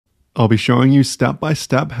I'll be showing you step by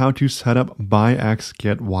step how to set up buy X,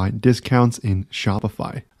 get Y discounts in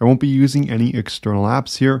Shopify. I won't be using any external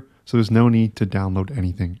apps here, so there's no need to download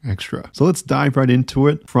anything extra. So let's dive right into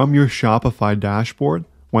it. From your Shopify dashboard,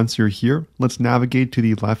 once you're here, let's navigate to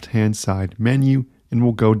the left-hand side menu and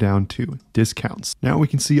we'll go down to discounts. Now we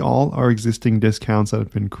can see all our existing discounts that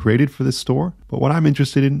have been created for this store, but what I'm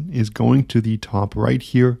interested in is going to the top right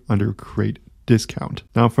here under create discount.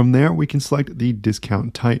 Now from there, we can select the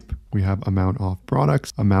discount type. We have amount off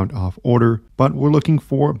products, amount off order, but we're looking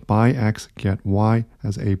for buy X, get Y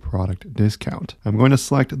as a product discount. I'm going to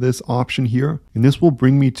select this option here, and this will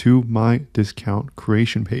bring me to my discount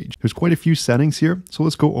creation page. There's quite a few settings here, so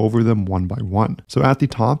let's go over them one by one. So at the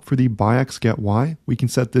top for the buy X, get Y, we can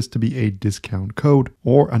set this to be a discount code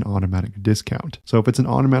or an automatic discount. So if it's an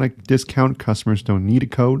automatic discount, customers don't need a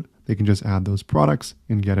code. They can just add those products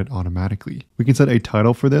and get it automatically. We can set a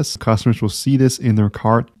title for this. Customers will see this in their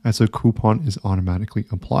cart as a coupon is automatically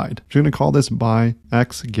applied. We're going to call this buy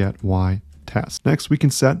X, get Y test. Next, we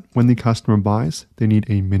can set when the customer buys, they need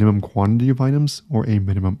a minimum quantity of items or a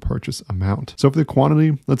minimum purchase amount. So for the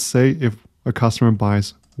quantity, let's say if a customer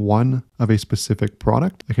buys one of a specific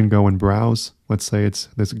product, I can go and browse. Let's say it's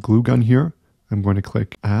this glue gun here. I'm going to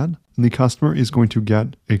click add. And the customer is going to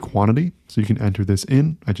get a quantity. So you can enter this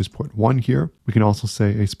in. I just put one here. We can also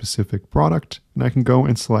say a specific product, and I can go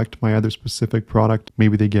and select my other specific product.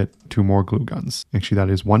 Maybe they get 2 more glue guns. Actually, that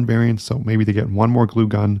is one variant. So maybe they get 1 more glue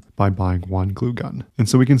gun by buying 1 glue gun. And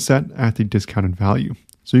so we can set at the discounted value.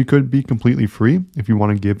 So you could be completely free if you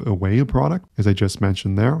want to give away a product, as I just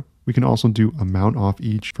mentioned there. We can also do amount off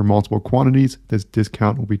each. For multiple quantities, this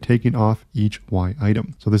discount will be taken off each Y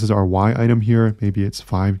item. So this is our Y item here. Maybe it's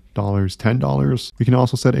 $5, $10. We can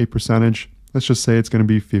also set a percentage. Let's just say it's going to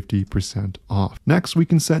be 50% off. Next, we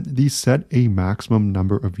can set a maximum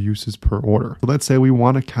number of uses per order. So let's say we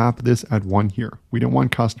want to cap this at 1 here. We don't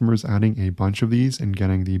want customers adding a bunch of these and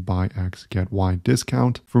getting the buy X, get Y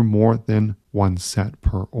discount for more than 1 set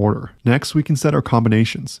per order. Next, we can set our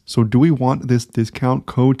combinations. So do we want this discount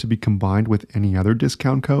code to be combined with any other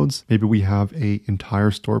discount codes? Maybe we have an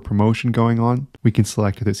entire store promotion going on. We can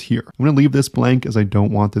select this here. I'm going to leave this blank as I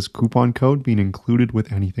don't want this coupon code being included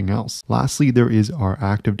with anything else. Lastly, there is our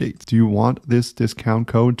active dates. Do you want this discount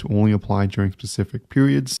code to only apply during specific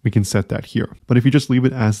periods? We can set that here. But if you just leave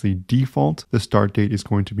it as the default, the start date is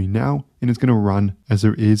going to be now, and it's going to run as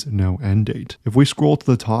there is no end date. If we scroll to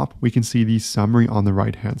the top, we can see the summary on the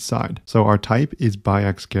right hand side. So our type is buy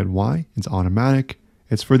X, get Y. It's automatic.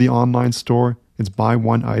 It's for the online store. It's buy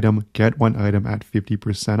 1 item, get 1 item at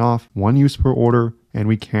 50% off, 1 use per order, and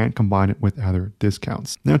we can't combine it with other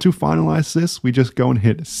discounts. Now to finalize this, we just go and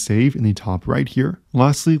hit save in the top right here.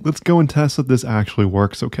 Lastly, let's go and test that this actually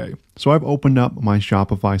works okay. So I've opened up my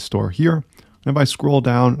Shopify store here. And if I scroll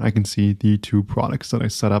down, I can see the 2 products that I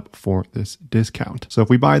set up for this discount. So if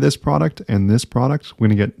we buy this product and this product, we're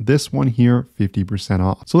going to get this one here 50%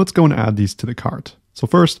 off. So let's go and add these to the cart. So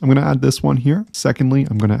first, I'm going to add this one here. Secondly,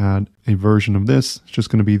 I'm going to add a version of this. It's just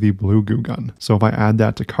going to be the blue glue gun. So if I add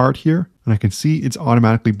that to cart here, and I can see it's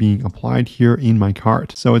automatically being applied here in my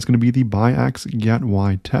cart. So it's going to be the buy X, get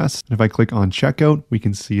Y test. And if I click on checkout, we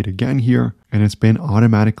can see it again here. And it's been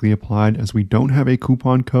automatically applied as we don't have a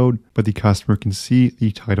coupon code, but the customer can see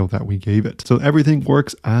the title that we gave it. So everything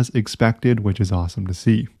works as expected, which is awesome to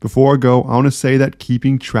see. Before I go, I want to say that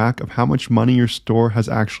keeping track of how much money your store has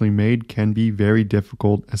actually made can be very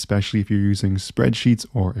difficult, especially if you're using spreadsheets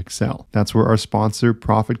or Excel. That's where our sponsor,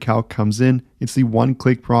 Profit Calc, comes in. It's the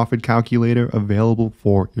one-click profit calculator available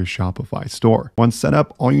for your Shopify store. Once set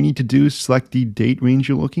up, all you need to do is select the date range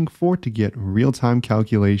you're looking for to get real-time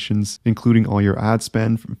calculations, including all your ad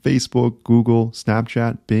spend from Facebook, Google,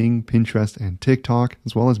 Snapchat, Bing, Pinterest, and TikTok,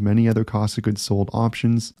 as well as many other cost of goods sold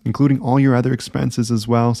options, including all your other expenses as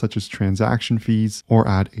well, such as transaction fees or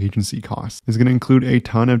ad agency costs. It's going to include a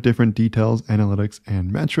ton of different details, analytics,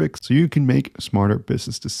 and metrics, so you can make smarter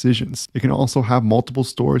business decisions. It can also have multiple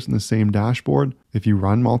stores in the same dashboard if you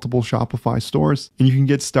run multiple Shopify stores, and you can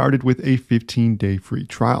get started with a 15-day free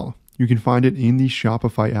trial. You can find it in the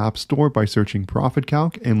Shopify App Store by searching Profit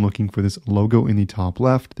Calc and looking for this logo in the top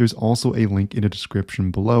left. There's also a link in the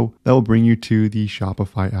description below that will bring you to the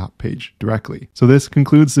Shopify app page directly. So this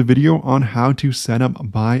concludes the video on how to set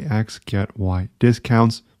up buy X, get Y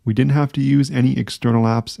discounts. We didn't have to use any external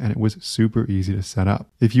apps, and it was super easy to set up.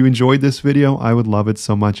 If you enjoyed this video, I would love it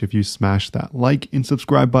so much if you smash that like and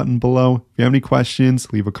subscribe button below. If you have any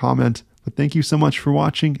questions, leave a comment. But thank you so much for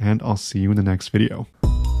watching, and I'll see you in the next video.